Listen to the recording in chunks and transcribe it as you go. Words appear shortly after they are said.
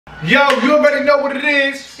Yo, you already know what it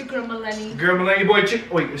is. Your girl Maleni. Girl Maleni, boy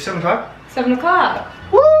Chick. Wait, it's 7 o'clock? 7 o'clock.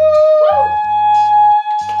 Woo!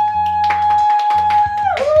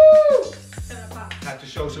 Woo! 7 o'clock. Have to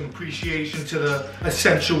show some appreciation to the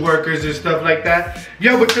essential workers and stuff like that.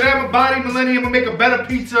 Yo, but today I'm a body Maleni. I'm gonna make a better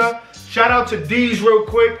pizza. Shout out to D's real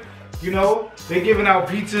quick. You know, they giving out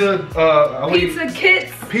pizza. Pizza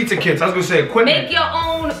kits. Pizza kits. I was gonna say equipment. Make your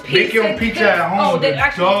own pizza. Make your own pizza kits. at home. Oh, they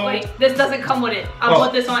actually wait. This doesn't come with it. I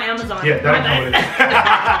bought this on Amazon. Yeah, that don't come with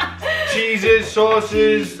it. Cheeses,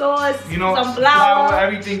 sauces, cheese sauce, you know, some flour,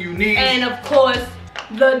 everything you need, and of course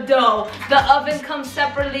the dough. The oven comes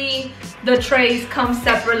separately. The trays come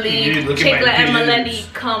separately. Dude, Chicklet and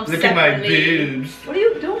Maleni come separately. Look at my boobs. What are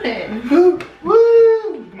you doing?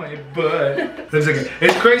 Woo! My butt.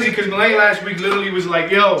 It's crazy because Maleni last week literally was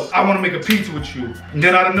like, yo, I want to make a pizza with you. And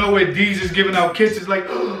then out of nowhere, D's is giving out kits. It's like,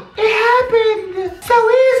 oh, it happened so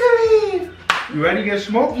easily. You ready to get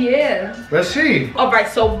smoked? Yeah. Let's see. All right,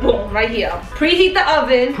 so boom, right here. Preheat the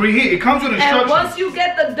oven. Preheat. It comes with instructions. And once you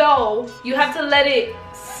get the dough, you have to let it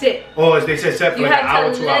sit. Oh, as they said, set for like an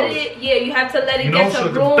hour, 2 hours. Yeah, you have to let it get to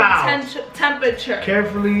room temperature.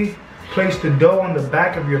 Carefully place the dough on the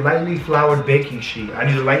back of your lightly floured baking sheet. I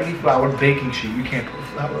need a lightly floured baking sheet. You can't put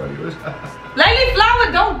flour on yours. Lightly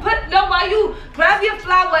floured, don't put, no, while you grab your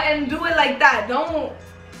flour and do it like that. Don't.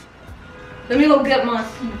 Let me go get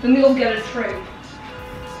a tray.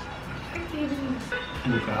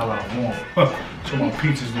 Look how I want. So my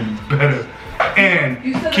pizza's gonna be better. And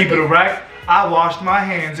keep it a rack. I washed my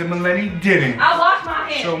hands and Maleni didn't. I washed my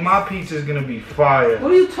hands. So my pizza's gonna be fire.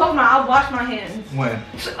 What are you talking about? I washed my hands. When?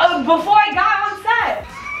 Before I got on set.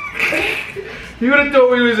 You would have thought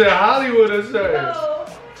we was in Hollywood or something. No.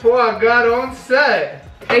 Before I got on set.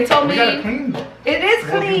 They told me. We gotta clean though. It is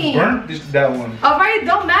clean. You burnt that one. Alright,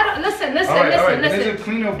 don't matter. Listen. Listen. There's a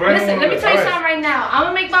clean or burnt Listen, one. let me tell you something right now. I'm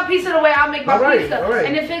gonna make my pizza the way I make my pizza.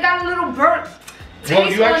 And if it got a little burnt taste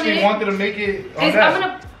well, you actually wanted to make it on that. I'm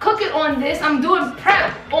gonna cook it on this. I'm doing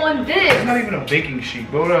prep on this. It's not even a baking sheet,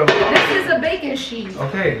 but whatever. This is a baking sheet.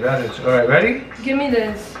 Okay, that is. Alright, ready? Give me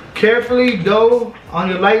this. Carefully dough on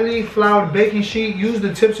your lightly floured baking sheet. Use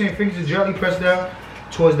the tips of your fingers to gently press down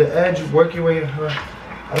towards the edge. Work your way.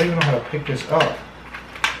 I don't even know how to pick this up.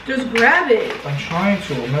 Just grab it. I'm trying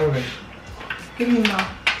to. Remember. Give me more.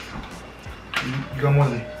 You got more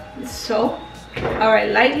than me. So, alright,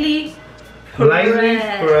 lightly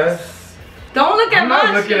press. Don't look at my shit.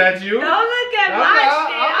 I'm not looking at you. Don't look at my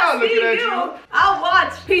shit. I'm not looking at you. I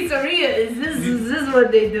watch pizzerias. This is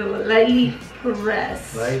what they do. Lightly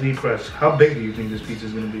press. Lightly press. How big do you think this pizza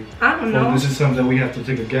is gonna be? I don't know. Well, this is something that we have to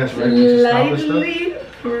take a guess, right? Lightly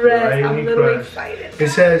press. Lightly I'm a little press. excited. It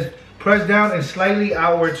says press down and slightly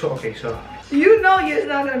outward. So okay, so. You know you're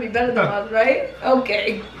not gonna be better than us, right?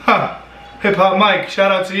 Okay. Huh. Hip Hop Mike,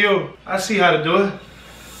 shout out to you. I see how to do it.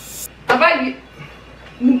 How about you?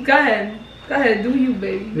 Go ahead. Go ahead, do you,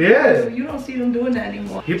 baby. Yeah. You don't see them doing that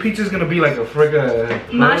anymore. Your pizza's gonna be like a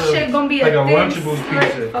friggin' my shit gonna be like a Lunchables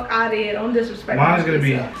pizza. Fuck out of here. Don't disrespect. Mine's gonna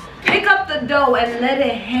be. Pick up the dough and let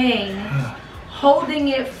it hang, holding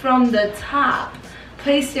it from the top.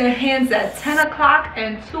 Place your hands at 10 o'clock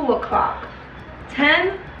and 2 o'clock.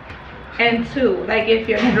 10 and 2. Like if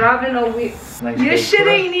you're driving a wheel. Your shit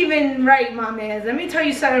ain't even right, my man. Let me tell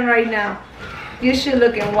you something right now. Your shit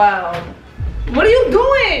looking wild. What are you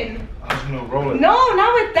doing? I was gonna roll it. No,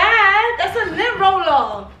 not with that. That's a lint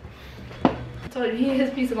roller. I told you, his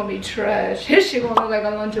pizza gonna be trash. His shit gonna look like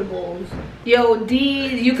a Lunchables. Yo,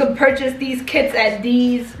 D's, you can purchase these kits at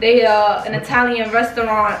D's. They are an Italian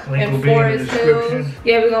restaurant in Forest Hills.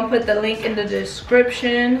 Yeah, we're gonna put the link in the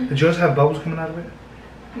description. Did yours have bubbles coming out of it?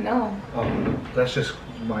 No. Oh, that's just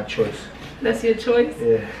my choice. That's your choice?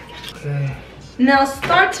 Yeah. Okay. Now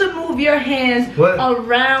start to move your hands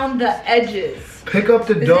around the edges. Pick up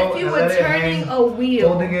the dough as if you were turning a wheel.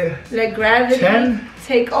 Holding it. Let gravity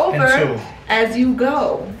take over as you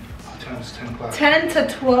go. 10 o'clock. 10 to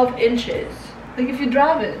 12 inches. Like if you're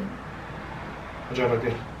driving. I'll drive like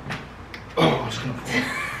this. Oh, it's gonna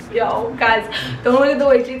fall. Yo, guys, don't look at the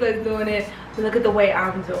way Chicklet's doing it. Look at the way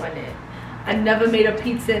I'm doing it. I never made a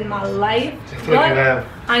pizza in my life. I feel like you have.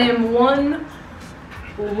 I am one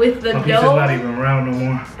with the dough. Pizza's not even round no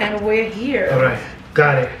more. And we're here. Alright,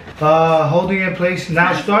 got it. Holding it in place.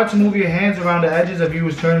 Now start to move your hands around the edges if you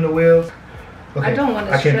was turning the wheel. Okay. I don't want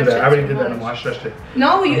to stretch it. I can't do that. I already did that much. anymore. I stretched it.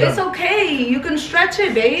 No, it's okay. You can stretch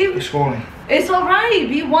it, babe. It's falling. It's alright.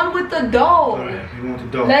 Be one with the dough. Alright, be one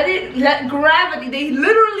with the dough. Let gravity, they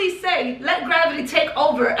literally say, let gravity take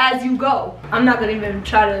over as you go. I'm not gonna even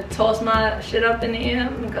try to toss my shit up in the air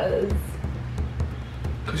because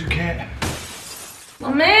you can't.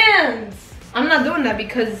 My mans. I'm not doing that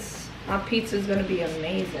because my pizza is gonna be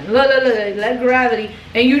amazing. Look, look, look, let gravity.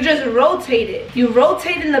 And you just rotate it. You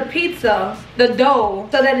rotating the pizza, the dough,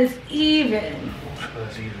 so that it's even.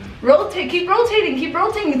 That's even. Rotate, keep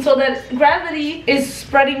rotating so that gravity is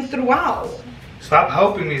spreading throughout. Stop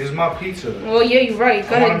helping me, this is my pizza. Well, yeah, you're right.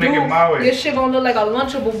 Go I wanna make it my way. Your shit gonna look like a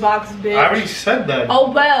Lunchable box, bitch. I already said that.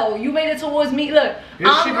 Oh, well, you made it towards me. Look,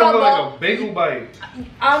 Your shit gonna look like a bagel bite.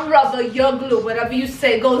 I'm rubber, you're glue. Whatever you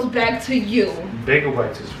say goes back to you. Bagel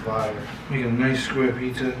bites is fire. Make a nice square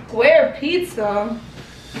pizza. Square pizza?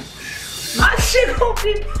 My shit gonna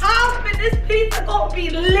be popping. This pizza gonna be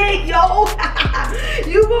lit, yo.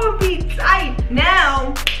 You gonna be tight.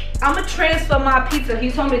 Now, I'ma transfer my pizza. He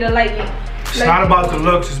told me to like it. It's not about the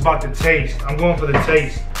looks, it's about the taste. I'm going for the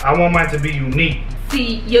taste. I want mine to be unique.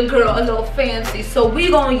 See, your girl a little fancy, so we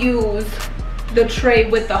gonna use the tray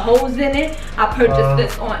with the holes in it. I purchased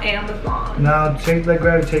this on Amazon. Now take that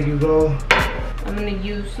gravity, take you go. I'm gonna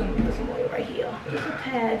use some oil right here. Just a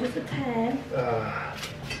tad, just a tad.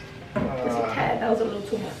 Just a tad, that was a little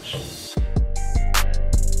too much.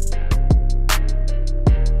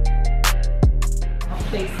 I'll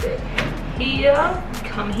place it here.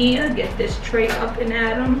 Come here, get this tray up and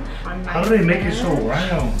at them. How do they make it so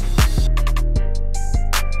round?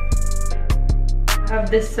 I have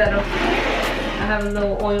this set up. I have a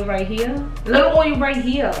little oil right here. Little oil right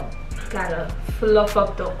here. Gotta fluff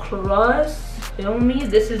up the crust. Feel me?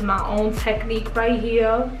 This is my own technique right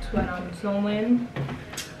here. That's what I'm doing.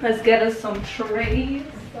 Let's get us some trays.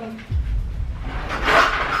 Some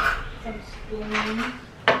spoons.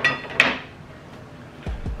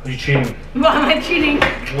 Are you cheating? Why am I cheating?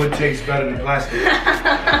 Wood tastes better than plastic.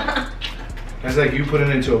 That's like you putting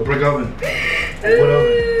it into a brick oven.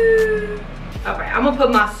 Alright, I'm gonna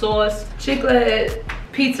put my sauce. Chicklet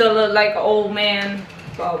pizza look like an old man,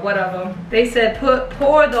 but whatever. They said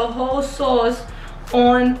pour the whole sauce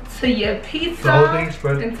onto your pizza. The whole thing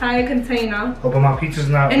spread. Entire container. Oh, but my pizza's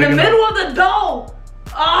not in big the enough. middle of the dough.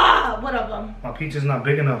 Ah, whatever. My pizza's not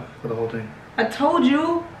big enough for the whole thing. I told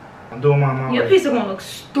you. I'm doing my Your way. pizza gonna look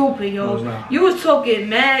stupid, yo. No, it's not. You was talking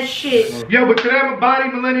mad shit. Yo, but today I'm a body,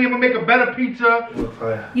 Maleni. I'm gonna make a better pizza.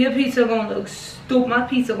 Fire. Your pizza gonna look stupid. My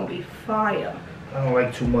pizza gonna be fire. I don't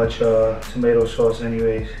like too much tomato sauce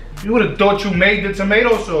anyways. You would have thought you made the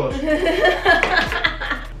tomato sauce.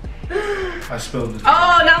 I spilled it.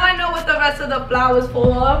 Oh, now I know what the rest of the flour is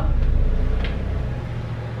for.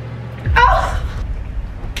 Oh!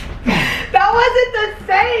 That wasn't the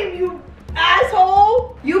same, you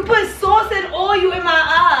asshole. You put sauce and oil in my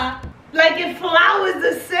eye. Like if flour is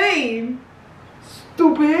the same.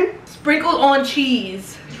 Stupid. Sprinkled on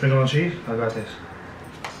cheese. Sprinkle on cheese? I got this.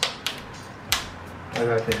 I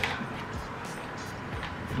got this.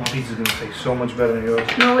 My pizza's gonna taste so much better than yours.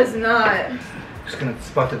 No, it's not. It's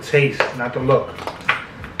about the taste, not the look.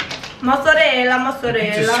 Mozzarella,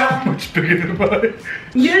 It's so mozzarella. much bigger than mine.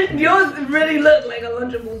 Yours really look like a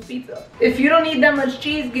Lunchables pizza. If you don't need that much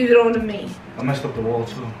cheese, give it on to me. I messed up the wall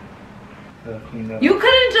too. Gotta clean that up. You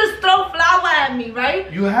couldn't just throw flour at me,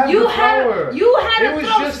 right? You had You the had flour. you had It to was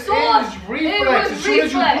throw just sauce. it was reflex. It was As soon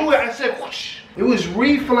as you blew it, I said whoosh. It was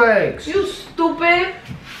reflex. You stupid.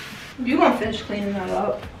 You gonna finish cleaning that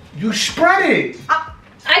up? You spread it.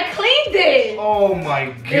 I cleaned it. Oh my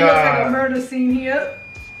god. It looks like a murder scene here.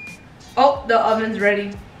 Oh, the oven's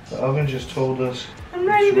ready. The oven just told us I'm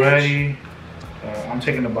ready. it's bitch. ready. I'm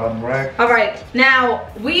taking the bottom rack. All right, now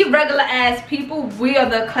we regular ass people, we are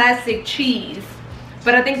the classic cheese,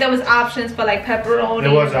 but I think there was options for like pepperoni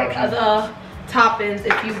There was and like options. other toppings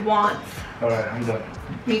if you want. All right, I'm done.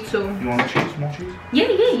 Me too. You want cheese? More cheese?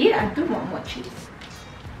 Yeah. I do want more cheese.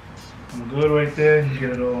 I'm good right there. Get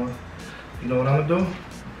it all. You know what I'm gonna do?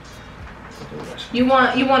 Put the rest. You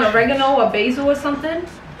want oregano or basil or something?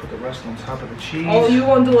 Put the rest on top of the cheese. Oh, you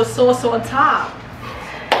gonna do a sauce on top?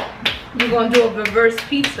 You gonna do a reverse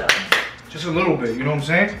pizza? Just a little bit. You know what I'm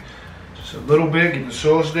saying? Just a little bit. Get the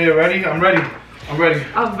sauce there. Ready? I'm ready. I'm ready.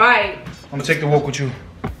 All right. I'm gonna take the walk with you.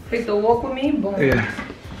 Take the walk with me. Boom. Yeah.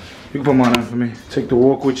 You can put mine on for me. Take the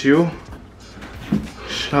walk with you.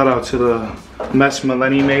 Shout out to the mess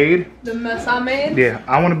Maleni made. The mess I made? Yeah,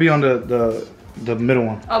 I want to be on the middle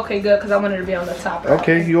one. Okay, good, because I wanted to be on the top. Right?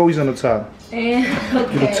 Okay, you always on the top. And,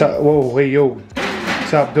 okay. You the top. Whoa, wait, yo.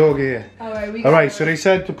 Top dog here. All right, so they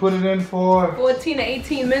said to put it in for 14 to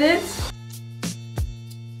 18 minutes.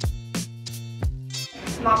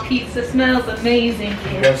 My pizza smells amazing.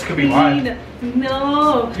 Yeah, this could be mine.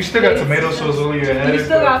 No. You still got tomato sauce over your head. You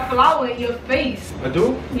still got flour in your face. I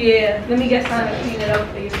do? Yeah, let me get something to clean it up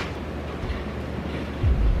for you.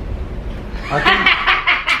 I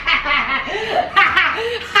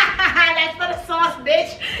That's for the sauce,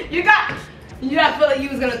 bitch. You got Yeah, I feel like you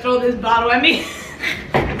was gonna throw this bottle at me.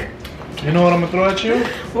 You know what I'm gonna throw at you?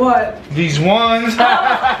 What? These ones.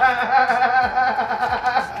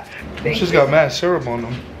 Just got mad syrup on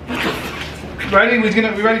them. Ready? We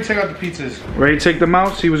ready to take out the pizzas. Ready to take them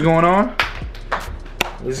out, see what's going on?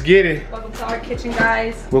 Let's get it. Welcome to our kitchen,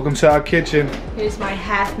 guys. Welcome to our kitchen. Here's my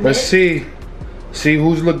half mitt. Let's see. See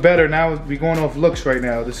who's look better. Now we going off looks right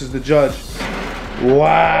now. This is the judge.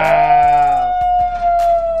 Wow.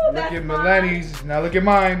 Woo, look at Maleni's. Now look at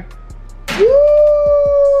mine. Woo!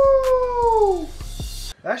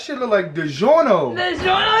 That shit look like DiGiorno.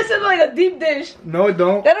 DiGiorno should look like a deep dish. No, it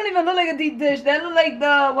don't. That don't even look like a deep dish. That look like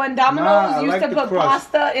the when Domino's used to put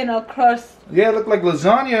pasta in a crust. Yeah, it look like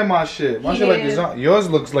lasagna in my shit. My shit like lasagna. Yours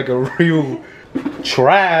looks like a real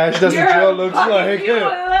trash. That's what yours looks like. You're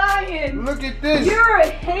lying. Look at this. You're a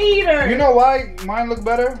hater. You know why mine look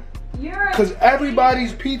better? Because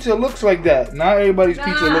everybody's pizza looks like that. Not everybody's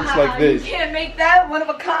pizza looks like this. You can't make that. One of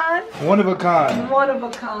a kind. One of a kind. One of a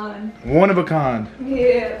kind. One of a kind.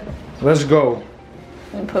 Yeah. Let's go.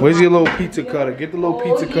 Where's your little pizza cutter? Get the little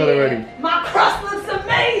pizza cutter ready. My crust looks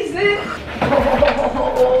amazing.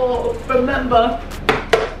 Oh, remember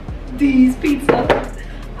these pizza.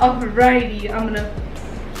 Alrighty, I'm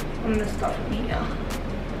gonna start from here.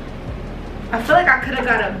 I feel like I could have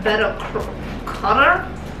got a better cutter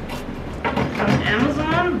on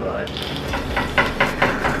Amazon, but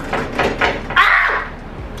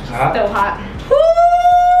hot? Still hot.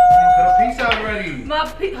 Cut a piece out already.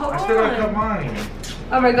 Hold I still gotta cut on. mine.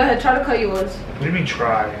 Alright, go ahead. Try to cut yours. What do you mean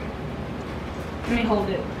try? Let me hold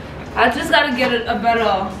it. I just gotta get a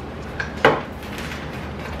better.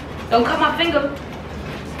 Don't cut my finger.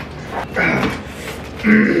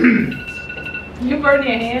 You burn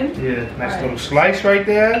your hand? Yeah, nice little slice right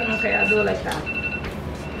there. Okay, I'll do it like that.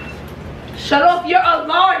 Shut off your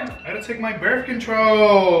alarm! I gotta take my birth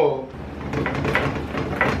control.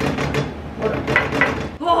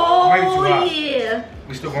 Oh, yeah.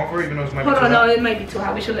 We still going for it even though it's might be Hold too on, hot? no, it might be too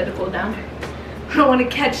hot. We should let it cool down. I don't want to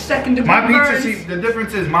catch second degree My pizza, burns. see, the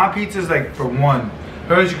difference is my pizza is like for one.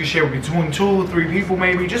 Hers you can share between 2 or 3 people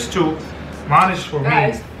maybe, just 2. Mine is for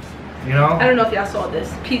me. You know? I don't know if y'all saw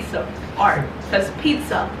this. Pizza art. Because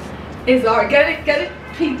pizza is art. Get it? Get it?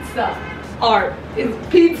 Pizza art is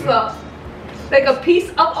pizza. Like a piece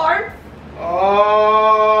of art.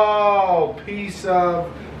 Oh, piece of.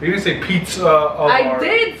 You didn't say pizza of art. I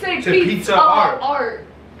did say pizza art.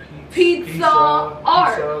 Pizza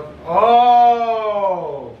art.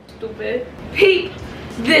 Oh. Stupid. Peep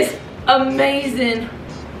this amazing.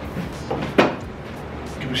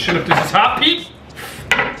 Give a shit if this is hot, peep.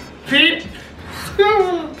 Peep.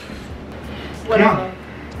 Whatever.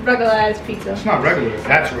 Regular ass pizza. It's not regular.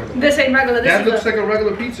 That's regular. This ain't regular. This That is looks like a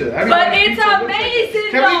regular pizza. But it's amazing.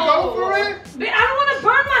 Can we go for it? I don't want to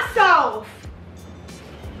burn myself.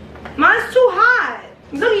 Mine's too hot.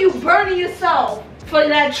 Look at you burning yourself for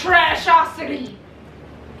that trashosity.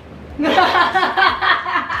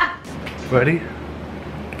 Ready?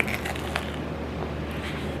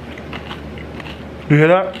 You hear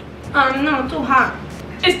that? No, too hot.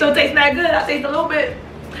 It still tastes that good. I taste a little bit.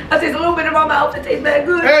 I taste a little bit in my mouth. It tastes that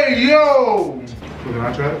good. Hey, yo! Can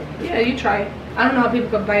I try it? Yeah, you try it. I don't know how people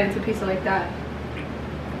can bite into a pizza like that.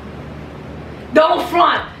 Don't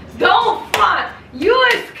front. Don't front. You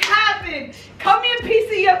is capping. Come here, piece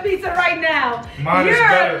of your pizza right now. Mine is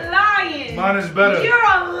better. You're lying. Mine is better. You're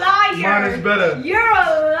a liar. Mine is better. You're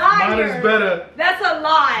a liar. Mine is better. That's a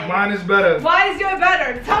lie. Mine is better. Why is yours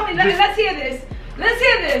better? Tell me. Let's hear this. Let's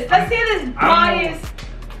hear this. Let's hear this bias.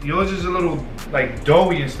 Yours is a little like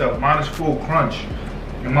doughy and stuff. Mine is full crunch.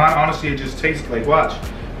 And mine, honestly, it just tastes like, watch.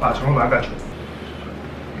 Watch, hold on, I got you.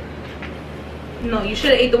 No, you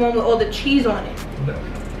should have ate the one with all the cheese on it. No.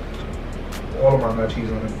 All of mine got cheese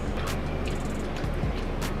on it.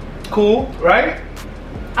 Cool, right?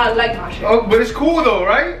 I like my shit. Oh, but it's cool though,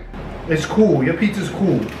 right? It's cool. Your pizza's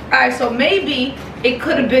cool. Alright, so maybe it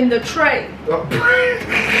could have been the tray.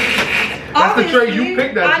 That's the tray. You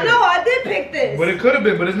picked that tray. I know, I did pick this. But it could have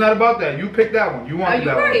been, but it's not about that. You picked that one. You wanted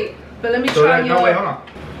that one. Right. But let me So try that, your... no, wait, hold on.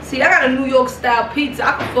 See, I got a New York style pizza.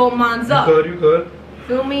 I can fill mine up. You could.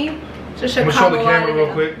 Feel me? Just I'm gonna show the camera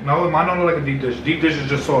real quick. No, mine don't look like a deep dish. Deep dish is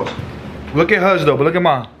just sauce. Look at hers though, but look at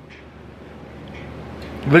mine.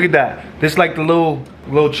 Look at that. This like the little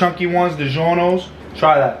chunky ones, the DiGiornos.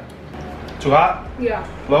 Try that. Too hot? Yeah.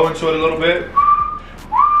 Blow into it a little bit.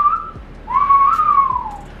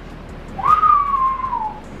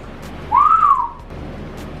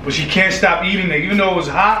 But she can't stop eating it, even though it was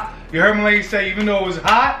hot. You heard Maleni say, even though it was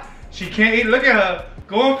hot, she can't eat it. Look at her,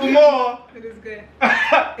 going for more. It is good.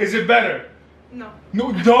 Is it better? No.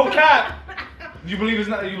 No, don't cap. You believe it's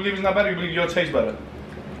not? You believe it's not better? You believe yours tastes better?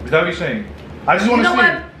 Is that what you're saying? I just want to see.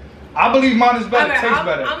 What? I believe mine is better. Right, Tastes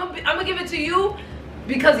better. I'm gonna give it to you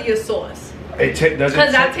because of your sauce. It doesn't.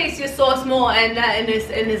 Because I taste your sauce more, and it's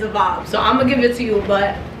a vibe. So I'm gonna give it to you,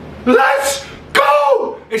 but let's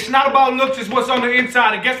go. It's not about looks. It's what's on the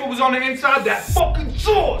inside. And guess what was on the inside? That fucking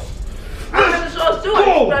sauce. I have the sauce too.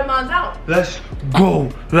 I spread mine out. Let's go.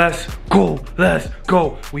 Let's go. Let's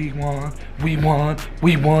go. We won. We won.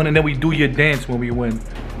 We won. And then we do your dance when we win.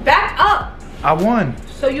 Back up. I won.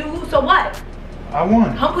 So what? I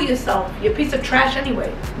won. Humble yourself. You're a piece of trash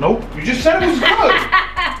anyway. Nope. You just said it was good.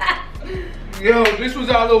 Yo, this was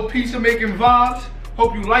our little pizza making vibes.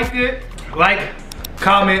 Hope you liked it. Like,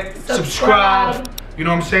 comment, subscribe. You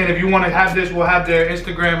know what I'm saying? If you want to have this, we'll have their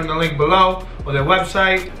Instagram in the link below or their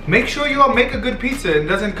website. Make sure you all make a good pizza. It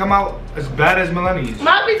doesn't come out as bad as Maleni's.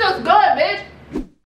 My pizza's good, bitch.